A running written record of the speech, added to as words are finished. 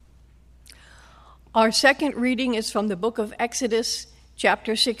Our second reading is from the book of Exodus,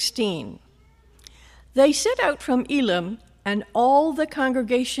 chapter 16. They set out from Elim, and all the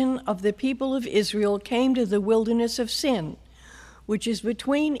congregation of the people of Israel came to the wilderness of Sin, which is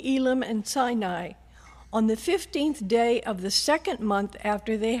between Elim and Sinai, on the 15th day of the second month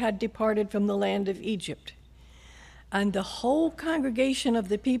after they had departed from the land of Egypt. And the whole congregation of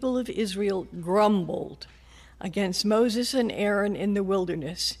the people of Israel grumbled against Moses and Aaron in the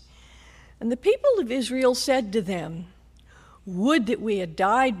wilderness. And the people of Israel said to them, "Would that we had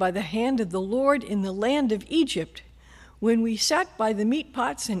died by the hand of the Lord in the land of Egypt, when we sat by the meat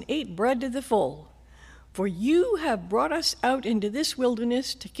pots and ate bread to the full. For you have brought us out into this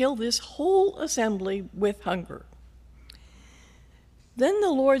wilderness to kill this whole assembly with hunger." Then the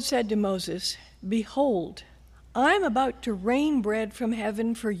Lord said to Moses, "Behold, I am about to rain bread from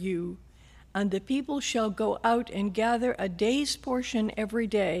heaven for you, and the people shall go out and gather a day's portion every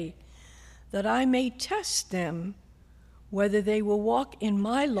day, that I may test them whether they will walk in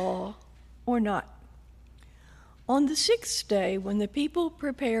my law or not. On the 6th day, when the people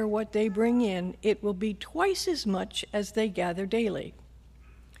prepare what they bring in, it will be twice as much as they gather daily."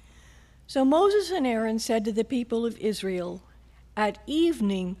 So Moses and Aaron said to the people of Israel, "At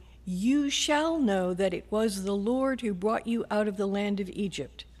evening you shall know that it was the Lord who brought you out of the land of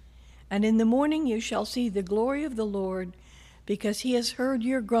Egypt. And in the morning you shall see the glory of the Lord, because he has heard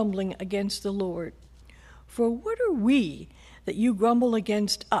your grumbling against the Lord. For what are we that you grumble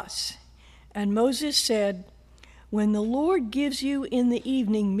against us?" And Moses said, "When the Lord gives you in the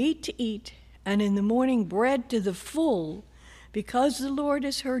evening meat to eat, and in the morning bread to the full, because the Lord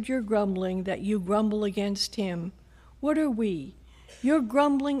has heard your grumbling, that you grumble against him, what are we? Your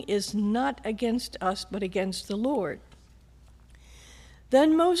grumbling is not against us, but against the Lord."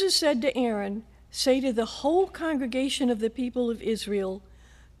 Then Moses said to Aaron, "Say to the whole congregation of the people of Israel,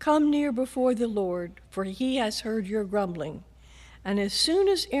 'Come near before the Lord, for he has heard your grumbling.'" And as soon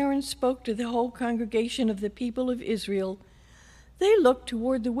as Aaron spoke to the whole congregation of the people of Israel, they looked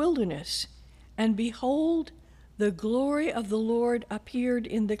toward the wilderness, and behold, the glory of the Lord appeared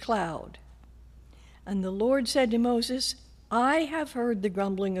in the cloud. And the Lord said to Moses, "I have heard the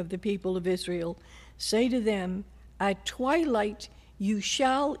grumbling of the people of Israel. Say to them, at twilight you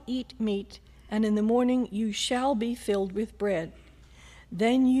shall eat meat, and in the morning you shall be filled with bread.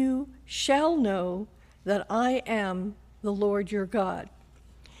 Then you shall know that I am the Lord your God."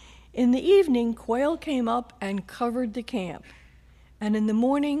 In the evening quail came up and covered the camp, and in the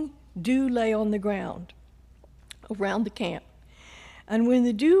morning dew lay on the ground around the camp. And when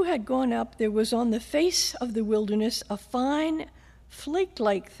the dew had gone up, there was on the face of the wilderness a fine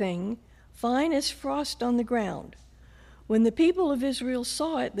flake-like thing, fine as frost on the ground. When the people of Israel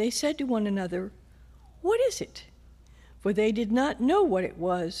saw it, they said to one another, "What is it?" For they did not know what it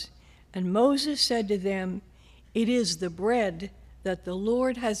was. And Moses said to them, "It is the bread that the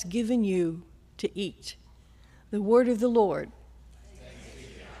Lord has given you to eat." The word of the Lord.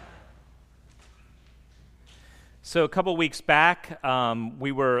 So a couple weeks back,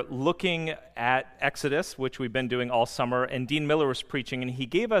 we were looking at Exodus, which we've been doing all summer, and Dean Miller was preaching, and he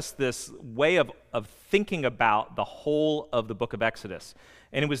gave us this way of thinking about the whole of the book of Exodus.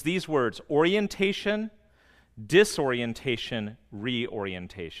 And it was these words: orientation, disorientation,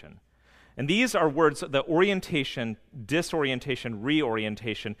 reorientation. And these are words, the orientation, disorientation,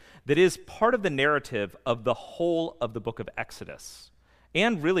 reorientation, that is part of the narrative of the whole of the book of Exodus,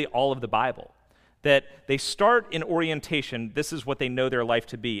 and really all of the Bible. That they start in orientation, this is what they know their life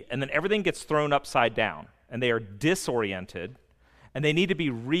to be, and then everything gets thrown upside down, and they are disoriented, and they need to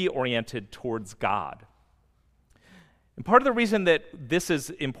be reoriented towards God. And part of the reason that this is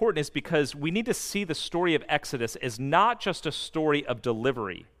important is because we need to see the story of Exodus as not just a story of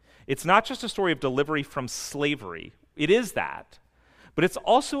delivery. It's not just a story of delivery from slavery. It is that. But it's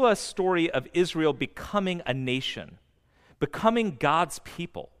also a story of Israel becoming a nation, becoming God's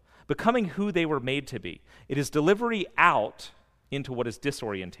people, becoming who they were made to be. It is delivery out into what is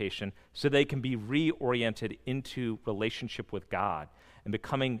disorientation so they can be reoriented into relationship with God and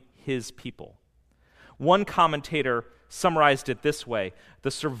becoming his people. One commentator summarized it this way: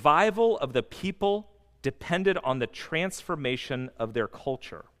 the survival of the people depended on the transformation of their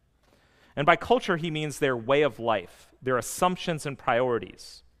culture. And by culture, he means their way of life, their assumptions and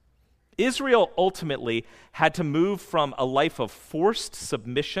priorities. Israel ultimately had to move from a life of forced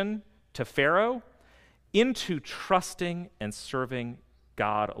submission to Pharaoh into trusting and serving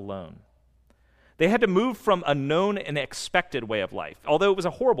God alone. They had to move from a known and expected way of life, although it was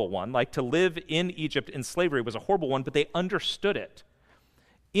a horrible one, like to live in Egypt in slavery was a horrible one, but they understood it,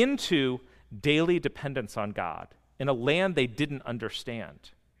 into daily dependence on God in a land they didn't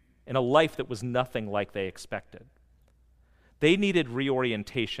understand. in a life that was nothing like they expected. They needed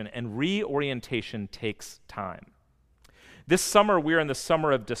reorientation, and reorientation takes time. This summer, we're in the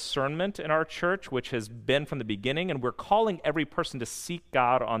summer of discernment in our church, which has been from the beginning, and we're calling every person to seek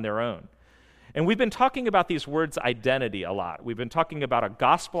God on their own. And we've been talking about these words identity a lot. We've been talking about a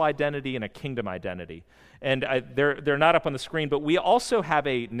gospel identity and a kingdom identity. And they're not up on the screen, but we also have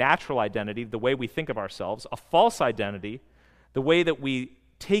a natural identity, the way we think of ourselves, a false identity, the way that we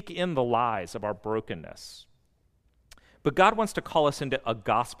take in the lies of our brokenness. But God wants to call us into a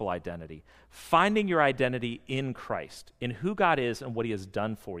gospel identity, finding your identity in Christ, in who God is and what he has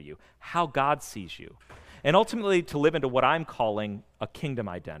done for you, how God sees you, and ultimately to live into what I'm calling a kingdom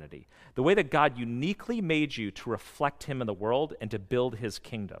identity, the way that God uniquely made you to reflect him in the world and to build his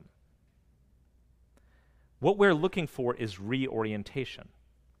kingdom. What we're looking for is reorientation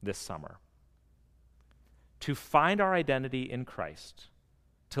this summer, to find our identity in Christ,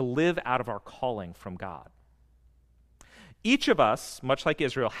 to live out of our calling from God. Each of us, much like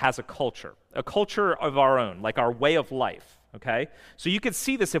Israel, has a culture of our own, like our way of life, okay? So you could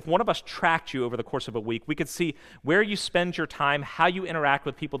see this if one of us tracked you over the course of a week. We could see where you spend your time, how you interact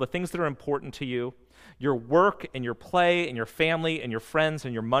with people, the things that are important to you, your work and your play and your family and your friends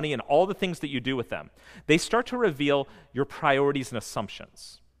and your money and all the things that you do with them. They start to reveal your priorities and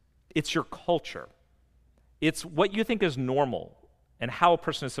assumptions. It's your culture. It's what you think is normal and how a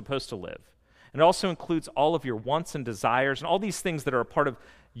person is supposed to live. And it also includes all of your wants and desires and all these things that are a part of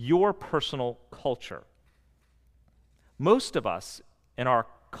your personal culture. Most of us in our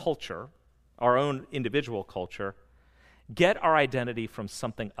culture, our own individual culture, get our identity from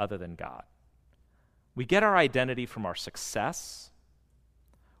something other than God. We get our identity from our success,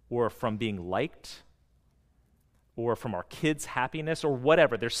 or from being liked, or from our kids' happiness, or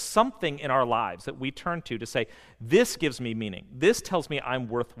whatever. There's something in our lives that we turn to say, this gives me meaning. This tells me I'm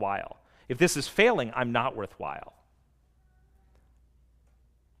worthwhile. If this is failing, I'm not worthwhile.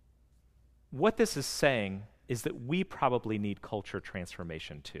 What this is saying is that we probably need culture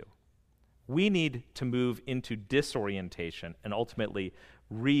transformation too. We need to move into disorientation and ultimately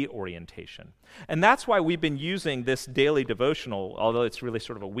reorientation. And that's why we've been using this daily devotional, although it's really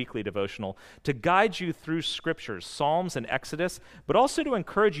sort of a weekly devotional, to guide you through scriptures, Psalms and Exodus, but also to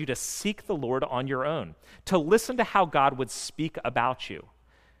encourage you to seek the Lord on your own, to listen to how God would speak about you,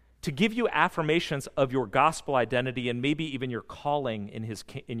 to give you affirmations of your gospel identity and maybe even your calling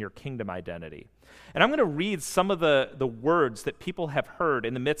in your kingdom identity. And I'm going to read some of the words that people have heard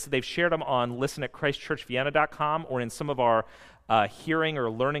in the midst. They've shared them on listen@christchurchvienna.com or in some of our hearing or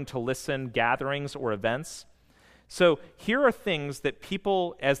learning to listen gatherings or events. So here are things that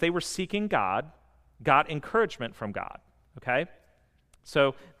people, as they were seeking God, got encouragement from God, okay?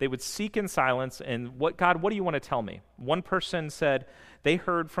 So they would seek in silence, and God, what do you want to tell me? One person said they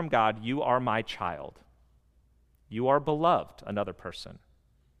heard from God, you are my child. You are beloved, another person.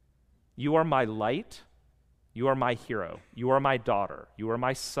 You are my light. You are my hero. You are my daughter. You are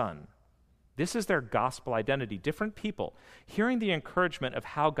my son. This is their gospel identity. Different people hearing the encouragement of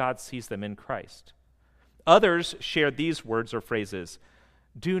how God sees them in Christ. Others shared these words or phrases,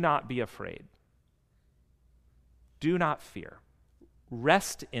 do not be afraid. Do not fear.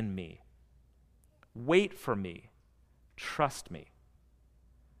 Rest in me. Wait for me. Trust me.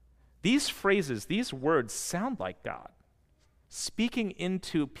 These phrases, these words sound like God, speaking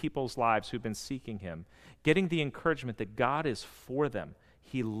into people's lives who've been seeking him, getting the encouragement that God is for them.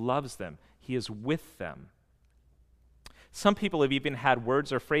 He loves them. He is with them. Some people have even had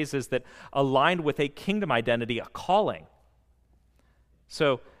words or phrases that aligned with a kingdom identity, a calling.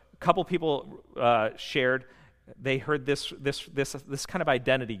 So a couple people shared, they heard this kind of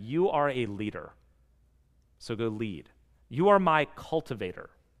identity. You are a leader, so go lead. You are my cultivator.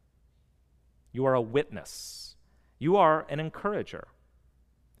 You are a witness. You are an encourager.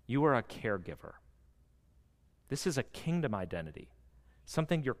 You are a caregiver. This is a kingdom identity,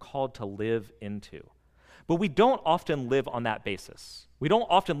 something you're called to live into. But we don't often live on that basis. We don't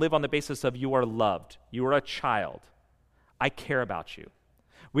often live on the basis of you are loved, you are a child, I care about you.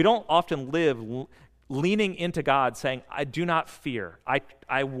 We don't often live leaning into God saying, I do not fear,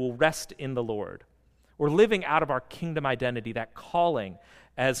 I will rest in the Lord. Or living out of our kingdom identity, that calling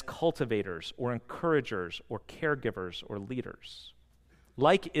as cultivators or encouragers or caregivers or leaders.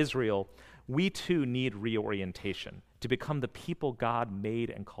 Like Israel, we too need reorientation to become the people God made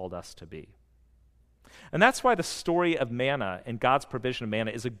and called us to be. And that's why the story of manna and God's provision of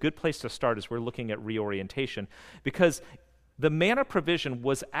manna is a good place to start as we're looking at reorientation, because the manna provision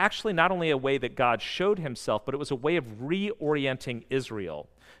was actually not only a way that God showed himself, but it was a way of reorienting Israel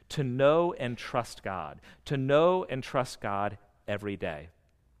to know and trust God, to know and trust God every day.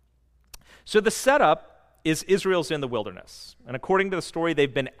 So the setup is Israel's in the wilderness. And according to the story,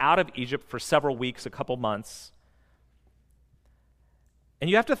 they've been out of Egypt for several weeks, a couple months. And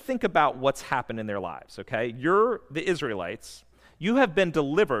you have to think about what's happened in their lives, okay? You're the Israelites. You have been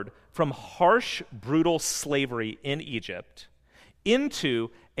delivered from harsh, brutal slavery in Egypt into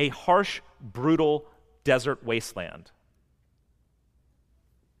a harsh, brutal desert wasteland.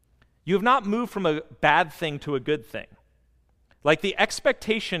 You have not moved from a bad thing to a good thing. Like the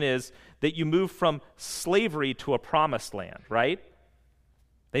expectation is that you move from slavery to a promised land, right?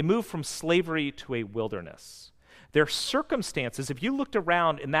 They move from slavery to a wilderness. Their circumstances, if you looked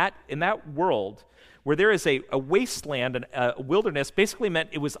around in that world where there is a wasteland and a wilderness, basically meant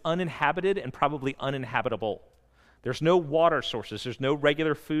it was uninhabited and probably uninhabitable. There's no water sources. There's no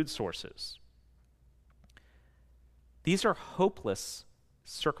regular food sources. These are hopeless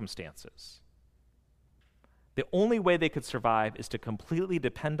circumstances. The only way they could survive is to completely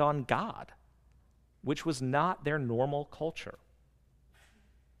depend on God, which was not their normal culture.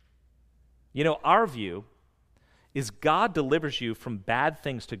 You know, our view is God delivers you from bad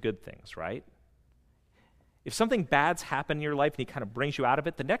things to good things, right? If something bad's happened in your life and he kind of brings you out of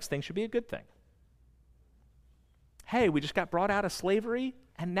it, the next thing should be a good thing. Hey, we just got brought out of slavery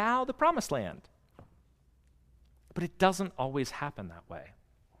and now the promised land. But it doesn't always happen that way.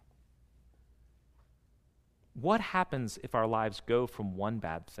 What happens if our lives go from one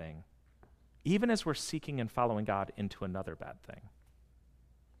bad thing, even as we're seeking and following God, into another bad thing?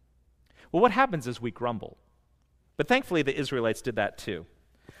 Well, what happens is we grumble. But thankfully, the Israelites did that too.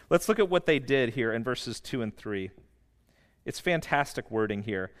 Let's look at what they did here in verses 2 and 3. It's fantastic wording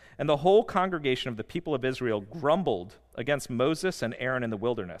here. And the whole congregation of the people of Israel grumbled against Moses and Aaron in the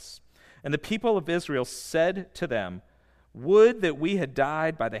wilderness. And the people of Israel said to them, "Would that we had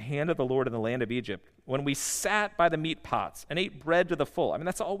died by the hand of the Lord in the land of Egypt, when we sat by the meat pots and ate bread to the full." I mean,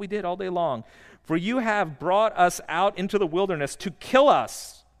 that's all we did all day long. "For you have brought us out into the wilderness to kill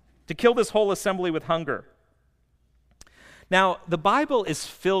us, to kill this whole assembly with hunger." Now, the Bible is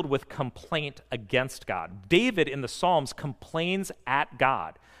filled with complaint against God. David in the Psalms complains at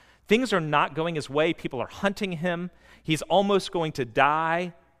God. Things are not going his way. People are hunting him. He's almost going to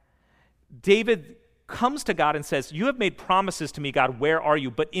die. David comes to God and says, "You have made promises to me, God, where are you?"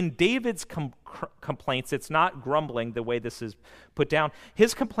 But in David's complaints, it's not grumbling the way this is put down.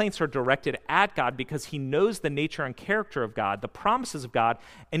 His complaints are directed at God because he knows the nature and character of God, the promises of God,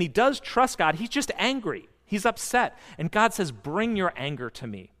 and he does trust God. He's just angry. He's upset. And God says, "Bring your anger to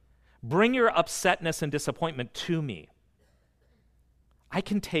me. Bring your upsetness and disappointment to me. I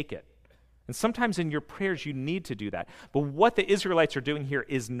can take it." And sometimes in your prayers, you need to do that. But what the Israelites are doing here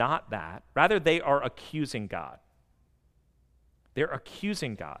is not that. Rather, they are accusing God. They're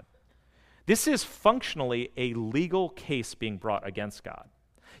accusing God. This is functionally a legal case being brought against God.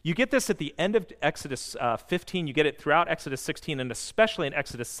 You get this at the end of Exodus 15. You get it throughout Exodus 16, and especially in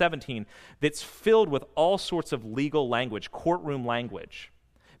Exodus 17, that's filled with all sorts of legal language, courtroom language.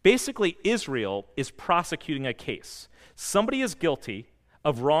 Basically, Israel is prosecuting a case. Somebody is guilty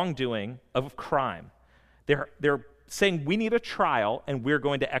of wrongdoing, of crime. They're saying, we need a trial, and we're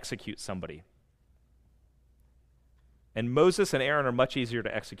going to execute somebody. And Moses and Aaron are much easier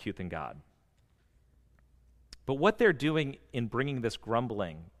to execute than God. But what they're doing in bringing this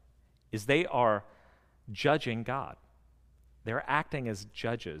grumbling is they are judging God. They're acting as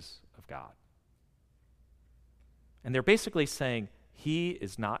judges of God. And they're basically saying, he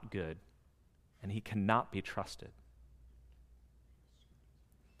is not good, and he cannot be trusted.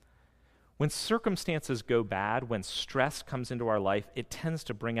 When circumstances go bad, when stress comes into our life, it tends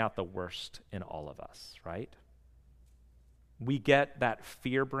to bring out the worst in all of us, right? We get that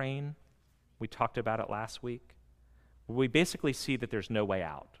fear brain. We talked about it last week. We basically see that there's no way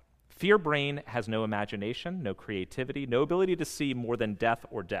out. Fear brain has no imagination, no creativity, no ability to see more than death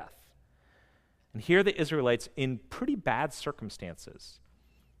or death. And here the Israelites, in pretty bad circumstances,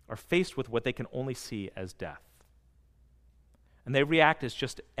 are faced with what they can only see as death. And they react as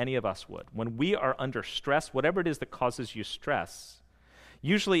just any of us would. When we are under stress, whatever it is that causes you stress,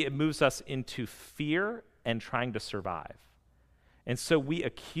 usually it moves us into fear and trying to survive. And so we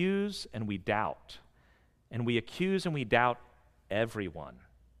accuse and we doubt. And we accuse and we doubt everyone.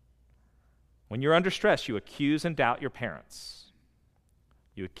 When you're under stress, you accuse and doubt your parents.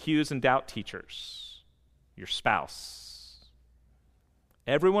 You accuse and doubt teachers, your spouse.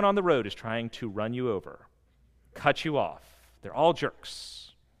 Everyone on the road is trying to run you over, cut you off. They're all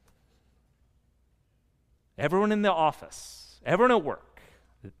jerks. Everyone in the office, everyone at work,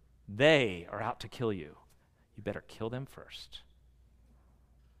 they are out to kill you. You better kill them first.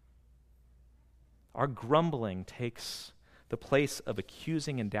 Our grumbling takes the place of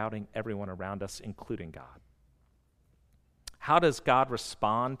accusing and doubting everyone around us, including God. How does God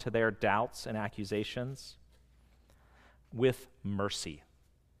respond to their doubts and accusations? With mercy.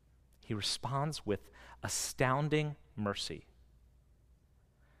 He responds with astounding mercy.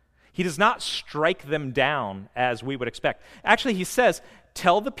 He does not strike them down as we would expect. Actually, he says,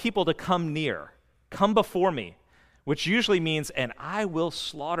 tell the people to come near, come before me, which usually means, and I will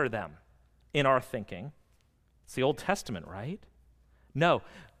slaughter them in our thinking. It's the Old Testament, right? No,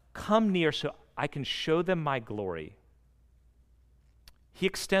 come near so I can show them my glory. He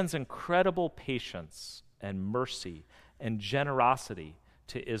extends incredible patience and mercy and generosity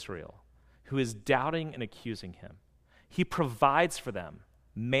to Israel, who is doubting and accusing him. He provides for them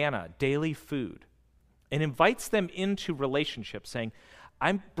manna, daily food, and invites them into relationship, saying,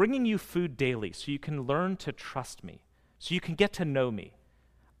 I'm bringing you food daily so you can learn to trust me, so you can get to know me.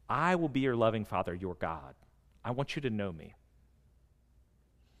 I will be your loving Father, your God. I want you to know me.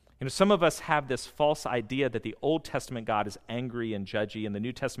 You know, some of us have this false idea that the Old Testament God is angry and judgy, and the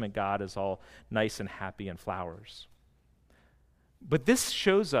New Testament God is all nice and happy and flowers. But this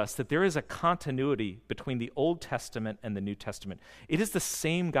shows us that there is a continuity between the Old Testament and the New Testament. It is the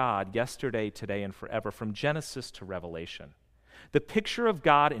same God yesterday, today, and forever, from Genesis to Revelation. The picture of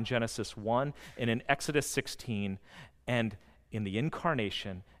God in Genesis 1 and in Exodus 16 and in the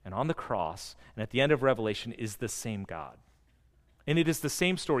incarnation and on the cross and at the end of Revelation is the same God. And it is the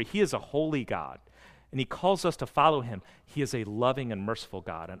same story. He is a holy God, and he calls us to follow him. He is a loving and merciful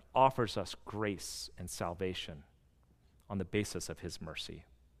God and offers us grace and salvation on the basis of his mercy.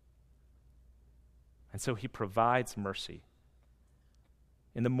 And so he provides mercy.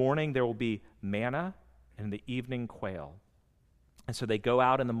 In the morning there will be manna, and in the evening quail. And so they go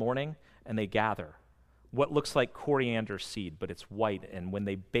out in the morning and they gather what looks like coriander seed, but it's white, and when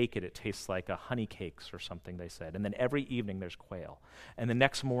they bake it, it tastes like a honey cakes or something, they said. And then every evening there's quail. And the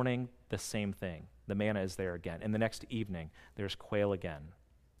next morning, the same thing. The manna is there again. And the next evening, there's quail again.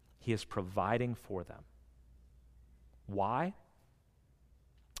 He is providing for them. Why?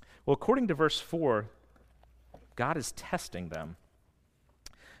 Well, according to verse 4, God is testing them.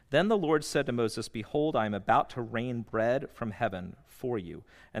 Then the Lord said to Moses, behold, I am about to rain bread from heaven for you,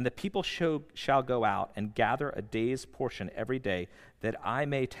 and the people shall go out and gather a day's portion every day, that I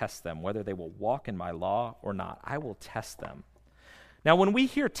may test them, whether they will walk in my law or not. I will test them. Now, when we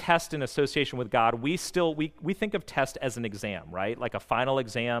hear test in association with God, we think of test as an exam, right? Like a final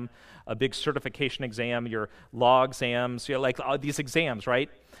exam, a big certification exam, your law exams, like these exams, right?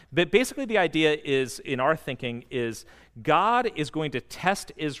 But basically the idea is, in our thinking, is God is going to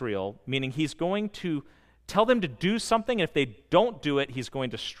test Israel, meaning he's going to tell them to do something, and if they don't do it, he's going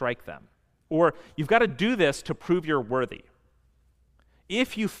to strike them. Or you've got to do this to prove you're worthy.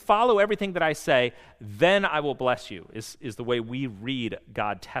 If you follow everything that I say, then I will bless you, is the way we read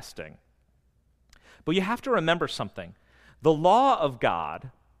God testing. But you have to remember something. The law of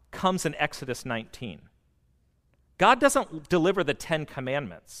God comes in Exodus 19. God doesn't deliver the 10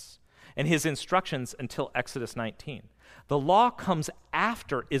 Commandments and his instructions until Exodus 19. The law comes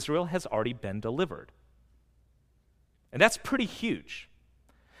after Israel has already been delivered. And that's pretty huge.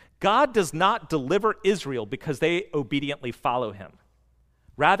 God does not deliver Israel because they obediently follow him.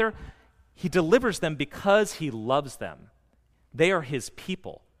 Rather, he delivers them because he loves them. They are his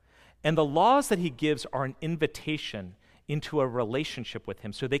people. And the laws that he gives are an invitation into a relationship with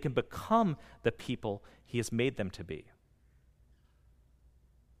him so they can become the people he has made them to be.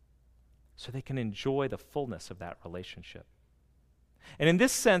 So they can enjoy the fullness of that relationship. And in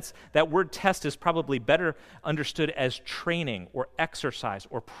this sense, that word test is probably better understood as training or exercise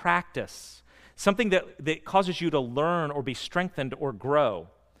or practice, something that causes you to learn or be strengthened or grow.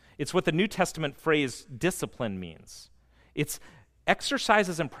 It's what the New Testament phrase discipline means. It's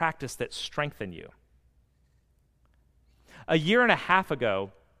exercises and practice that strengthen you. A year and a half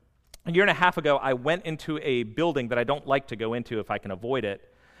ago, I went into a building that I don't like to go into if I can avoid it,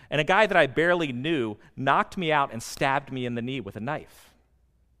 and a guy that I barely knew knocked me out and stabbed me in the knee with a knife.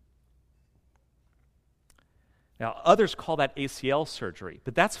 Now, others call that ACL surgery,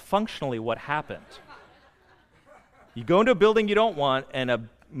 but that's functionally what happened. You go into a building you don't want, and a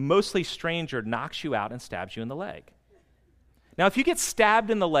mostly stranger knocks you out and stabs you in the leg. Now, if you get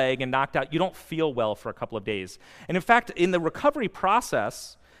stabbed in the leg and knocked out, you don't feel well for a couple of days. And in fact, in the recovery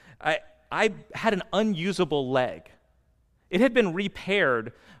process, I had an unusable leg. It had been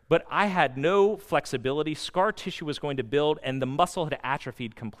repaired, but I had no flexibility. Scar tissue was going to build, and the muscle had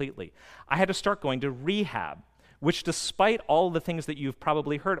atrophied completely. I had to start going to rehab, which, despite all the things that you've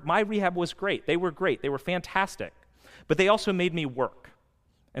probably heard, my rehab was great. They were great. They were fantastic. But they also made me work.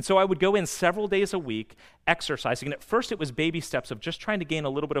 And so I would go in several days a week exercising. And at first it was baby steps of just trying to gain a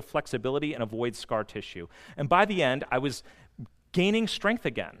little bit of flexibility and avoid scar tissue. And by the end, I was gaining strength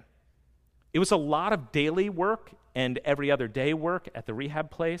again. It was a lot of daily work and every other day work at the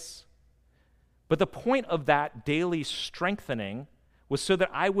rehab place. But the point of that daily strengthening was so that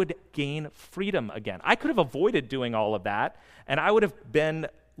I would gain freedom again. I could have avoided doing all of that, and I would have been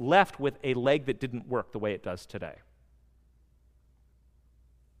left with a leg that didn't work the way it does today.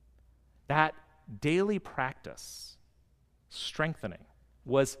 That daily practice, strengthening,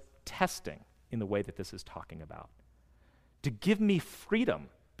 was testing in the way that this is talking about, to give me freedom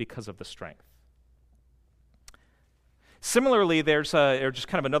because of the strength. Similarly, there's just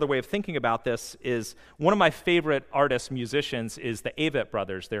kind of another way of thinking about this is one of my favorite artists, musicians, is the Avett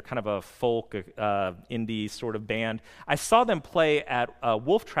Brothers. They're kind of a folk, indie sort of band. I saw them play at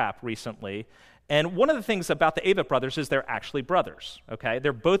Wolf Trap recently, and one of the things about the Avett Brothers is they're actually brothers, okay?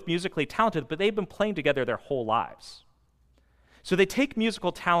 They're both musically talented, but they've been playing together their whole lives. So they take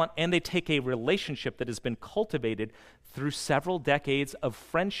musical talent and they take a relationship that has been cultivated through several decades of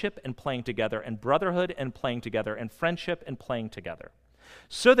friendship and playing together, and brotherhood and playing together, and friendship and playing together.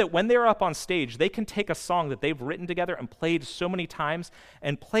 So that when they're up on stage, they can take a song that they've written together and played so many times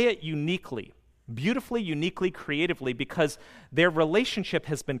and play it uniquely, beautifully, uniquely, creatively, because their relationship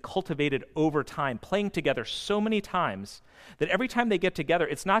has been cultivated over time, playing together so many times that every time they get together,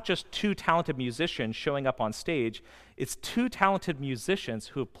 it's not just two talented musicians showing up on stage, it's two talented musicians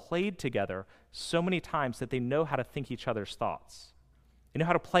who have played together so many times that they know how to think each other's thoughts. They know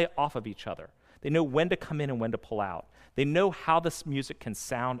how to play off of each other. They know when to come in and when to pull out. They know how this music can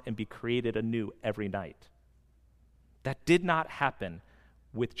sound and be created anew every night. That did not happen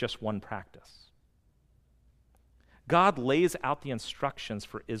with just one practice. God lays out the instructions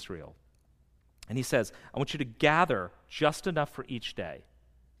for Israel. And he says, I want you to gather just enough for each day.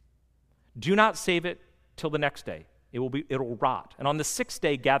 Do not save it till the next day. It'll rot. And on the 6th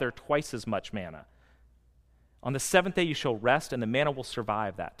day, gather twice as much manna. On the 7th day, you shall rest, and the manna will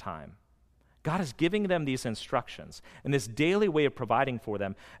survive that time. God is giving them these instructions and this daily way of providing for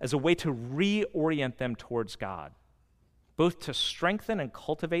them as a way to reorient them towards God, both to strengthen and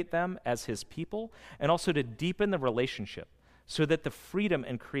cultivate them as his people, and also to deepen the relationship so that the freedom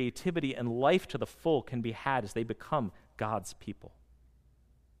and creativity and life to the full can be had as they become God's people.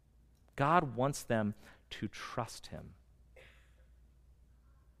 God wants them to trust him.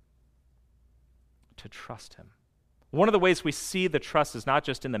 To trust him. One of the ways we see the trust is not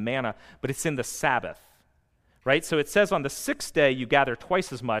just in the manna, but it's in the Sabbath, right? So it says on the 6th day you gather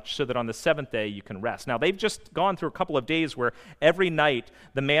twice as much so that on the 7th day you can rest. Now they've just gone through a couple of days where every night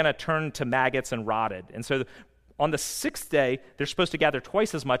the manna turned to maggots and rotted. And so on the 6th day they're supposed to gather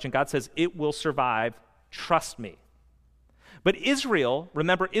twice as much, and God says, it will survive, trust me. But Israel,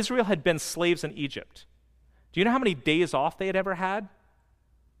 remember, Israel had been slaves in Egypt. Do you know how many days off they had ever had?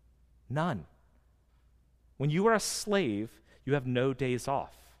 None. When you are a slave, you have no days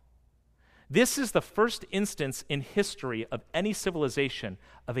off. This is the first instance in history of any civilization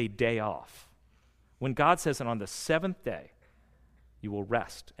of a day off. When God says, and on the 7th day, you will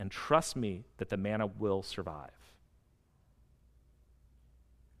rest and trust me that the manna will survive.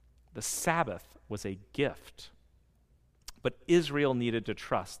 The Sabbath was a gift, but Israel needed to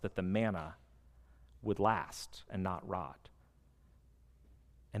trust that the manna would last and not rot.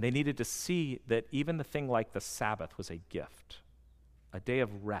 And they needed to see that even the thing like the Sabbath was a gift, a day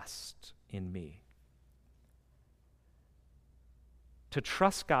of rest in me. To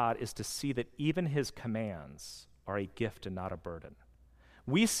trust God is to see that even his commands are a gift and not a burden.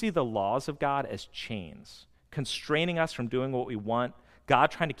 We see the laws of God as chains, constraining us from doing what we want,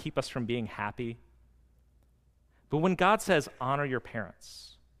 God trying to keep us from being happy. But when God says, honor your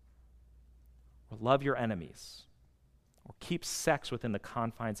parents, or love your enemies, or keep sex within the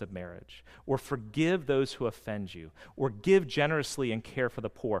confines of marriage, or forgive those who offend you, or give generously and care for the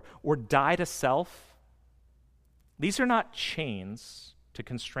poor, or die to self, these are not chains to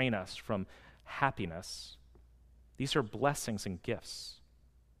constrain us from happiness. These are blessings and gifts.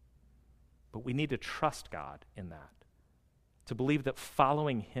 But we need to trust God in that, to believe that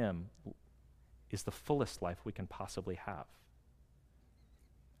following him is the fullest life we can possibly have.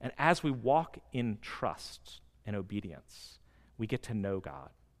 And as we walk in trust and obedience, we get to know God.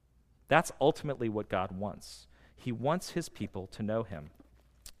 That's ultimately what God wants. He wants his people to know him.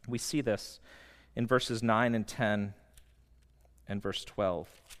 We see this in verses 9 and 10 and verse 12.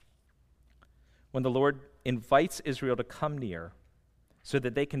 When the Lord invites Israel to come near so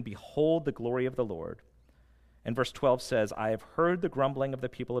that they can behold the glory of the Lord. And verse 12 says, I have heard the grumbling of the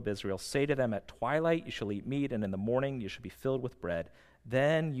people of Israel. Say to them, at twilight you shall eat meat, and in the morning you shall be filled with bread.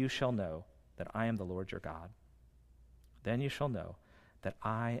 then you shall know that I am the Lord your God. Then you shall know that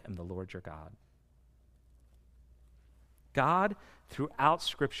I am the Lord your God. God, throughout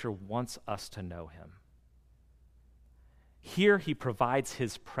Scripture, wants us to know him. Here he provides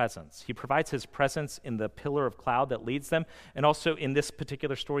his presence. He provides his presence in the pillar of cloud that leads them, and also in this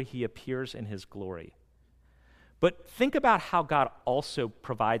particular story, he appears in his glory. But think about how God also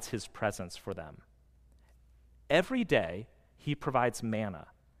provides his presence for them. Every day, he provides manna,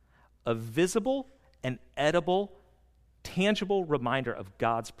 a visible and edible, tangible reminder of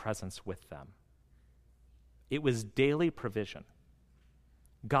God's presence with them. It was daily provision.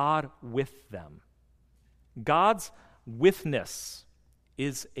 God with them. God's withness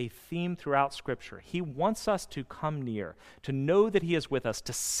is a theme throughout Scripture. He wants us to come near, to know that he is with us,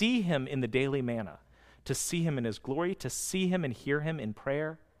 to see him in the daily manna, to see him in his glory, to see him and hear him in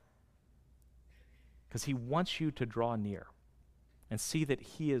prayer, because he wants you to draw near and see that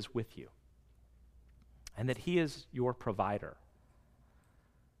he is with you and that he is your provider.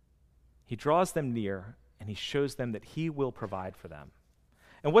 He draws them near and he shows them that he will provide for them.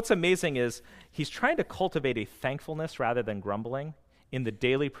 And what's amazing is he's trying to cultivate a thankfulness rather than grumbling in the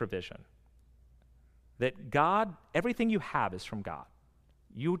daily provision. That God, everything you have is from God.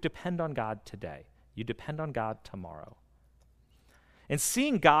 You depend on God today. You depend on God tomorrow. And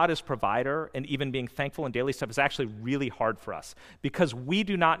seeing God as provider and even being thankful in daily stuff is actually really hard for us because we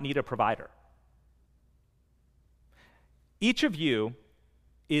do not need a provider. Each of you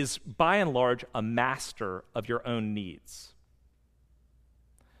is, by and large, a master of your own needs.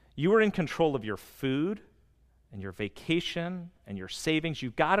 You are in control of your food and your vacation and your savings.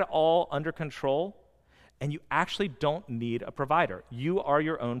 You've got it all under control, and you actually don't need a provider. You are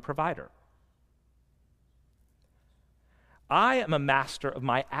your own provider. I am a master of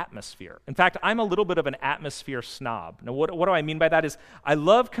my atmosphere. In fact, I'm a little bit of an atmosphere snob. Now, what do I mean by that is I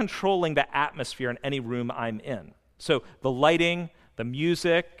love controlling the atmosphere in any room I'm in. So the lighting, the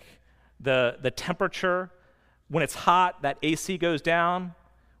music, the temperature. When it's hot, that AC goes down.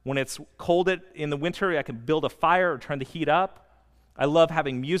 When it's cold in the winter, I can build a fire or turn the heat up. I love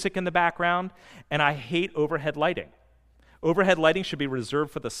having music in the background, and I hate overhead lighting. Overhead lighting should be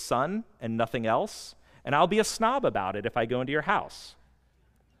reserved for the sun and nothing else, and I'll be a snob about it if I go into your house.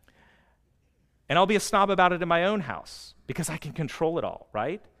 And I'll be a snob about it in my own house because I can control it all,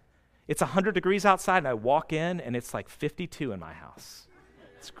 right? It's 100 degrees outside, and I walk in, and it's like 52 in my house.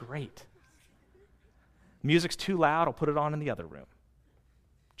 It's great. Music's too loud, I'll put it on in the other room.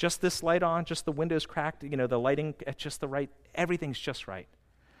 Just this light on, just the windows cracked, the lighting at just the right, everything's just right.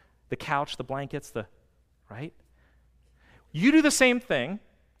 The couch, the blankets, right? You do the same thing.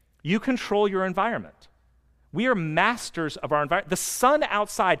 You control your environment. We are masters of our environment. The sun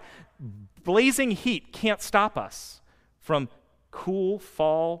outside, blazing heat, can't stop us from cool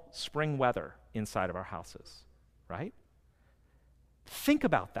fall, spring weather inside of our houses, right? Think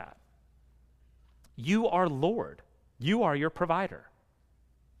about that. You are Lord. You are your provider.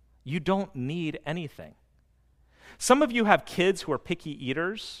 You don't need anything. Some of you have kids who are picky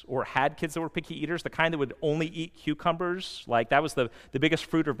eaters or had kids that were picky eaters, the kind that would only eat cucumbers. Like that was the biggest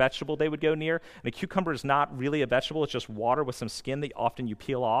fruit or vegetable they would go near. And a cucumber is not really a vegetable. It's just water with some skin that often you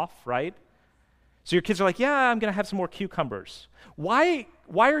peel off, right? So your kids are like, yeah, I'm going to have some more cucumbers. Why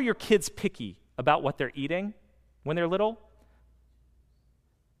are your kids picky about what they're eating when they're little?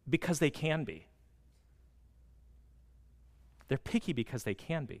 Because they can be. They're picky because they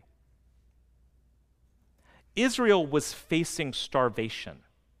can be. Israel was facing starvation,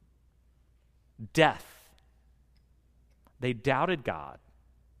 death. They doubted God.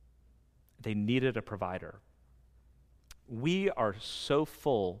 They needed a provider. We are so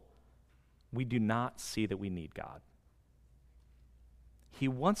full, we do not see that we need God. He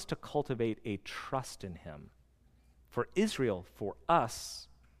wants to cultivate a trust in him. For Israel, for us,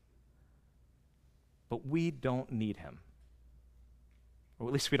 but we don't need him. Or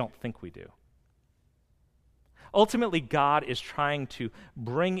at least we don't think we do. Ultimately, God is trying to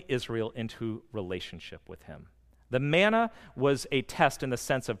bring Israel into relationship with him. The manna was a test in the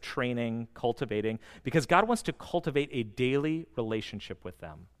sense of training, cultivating, because God wants to cultivate a daily relationship with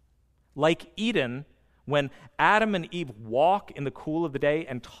them. Like Eden, when Adam and Eve walk in the cool of the day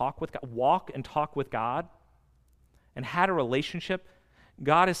and talk with God, and had a relationship,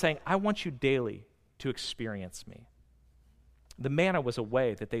 God is saying, I want you daily to experience me. The manna was a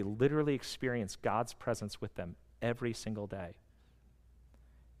way that they literally experienced God's presence with them every single day.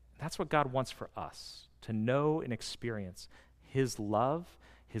 That's what God wants for us, to know and experience his love,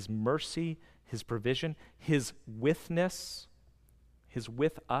 his mercy, his provision, his withness, his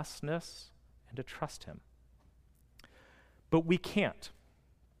with usness, and to trust him. But we can't,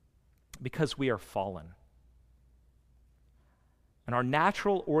 because we are fallen. And our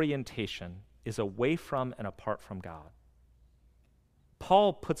natural orientation is away from and apart from God.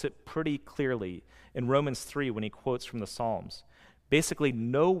 Paul puts it pretty clearly in Romans 3 when he quotes from the Psalms. Basically,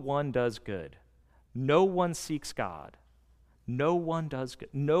 no one does good. No one seeks God. No one does good.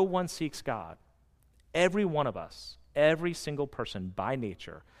 No one seeks God. Every one of us, every single person by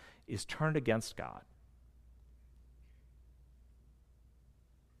nature, is turned against God.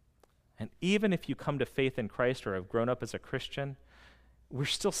 And even if you come to faith in Christ or have grown up as a Christian, we're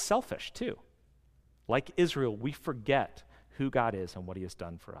still selfish too. Like Israel, we forget who God is and what he has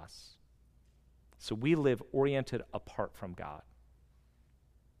done for us. So we live oriented apart from God.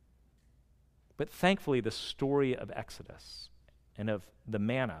 But thankfully, the story of Exodus and of the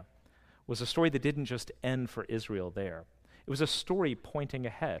manna was a story that didn't just end for Israel there. It was a story pointing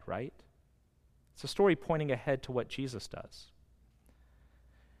ahead, right? It's a story pointing ahead to what Jesus does.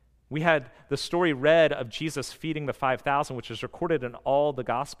 We had the story read of Jesus feeding the 5,000, which is recorded in all the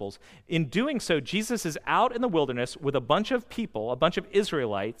Gospels. In doing so, Jesus is out in the wilderness with a bunch of people, a bunch of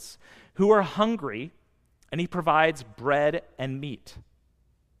Israelites, who are hungry, and he provides bread and meat.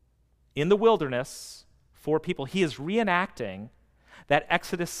 In the wilderness, for people, he is reenacting that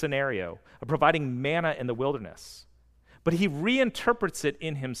Exodus scenario of providing manna in the wilderness. But he reinterprets it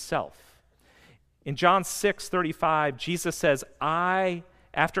in himself. In John 6:35, Jesus says,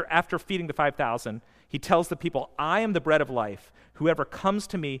 After feeding the 5,000, he tells the people, I am the bread of life. Whoever comes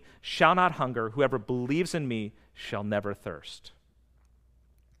to me shall not hunger. Whoever believes in me shall never thirst.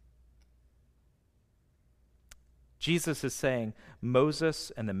 Jesus is saying,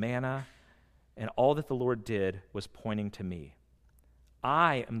 Moses and the manna and all that the Lord did was pointing to me.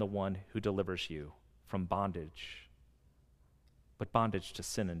 I am the one who delivers you from bondage, but bondage to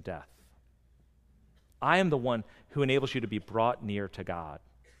sin and death. I am the one who enables you to be brought near to God.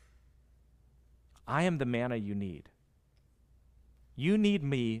 I am the manna you need. You need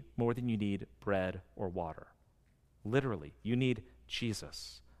me more than you need bread or water. Literally, you need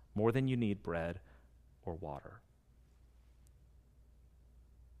Jesus more than you need bread or water.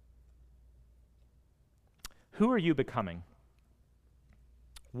 Who are you becoming?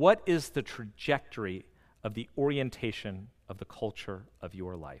 What is the trajectory of the orientation of the culture of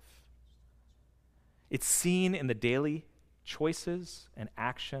your life? It's seen in the daily choices and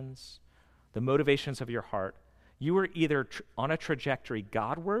actions, the motivations of your heart. You are either on a trajectory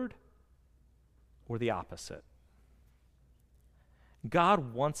Godward or the opposite.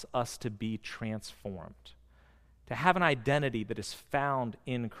 God wants us to be transformed, to have an identity that is found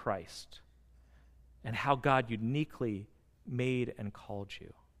in Christ and how God uniquely made and called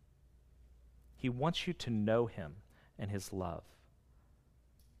you. He wants you to know him and his love.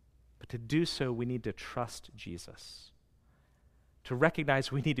 But to do so, we need to trust Jesus, to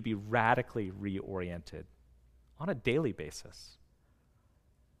recognize we need to be radically reoriented on a daily basis,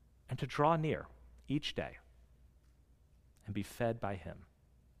 and to draw near each day and be fed by him,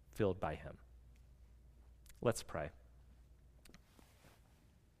 filled by him. Let's pray.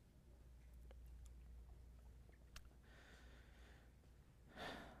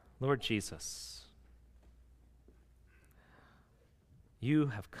 Lord Jesus, you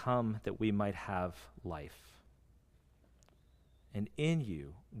have come that we might have life, and in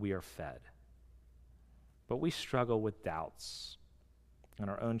you we are fed. But we struggle with doubts and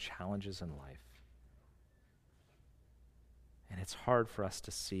our own challenges in life. And it's hard for us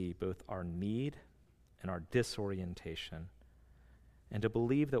to see both our need and our disorientation, and to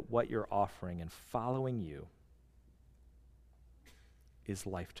believe that what you're offering and following you is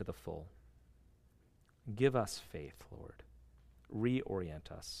life to the full. Give us faith, Lord.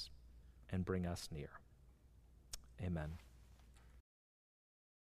 Reorient us and bring us near. Amen.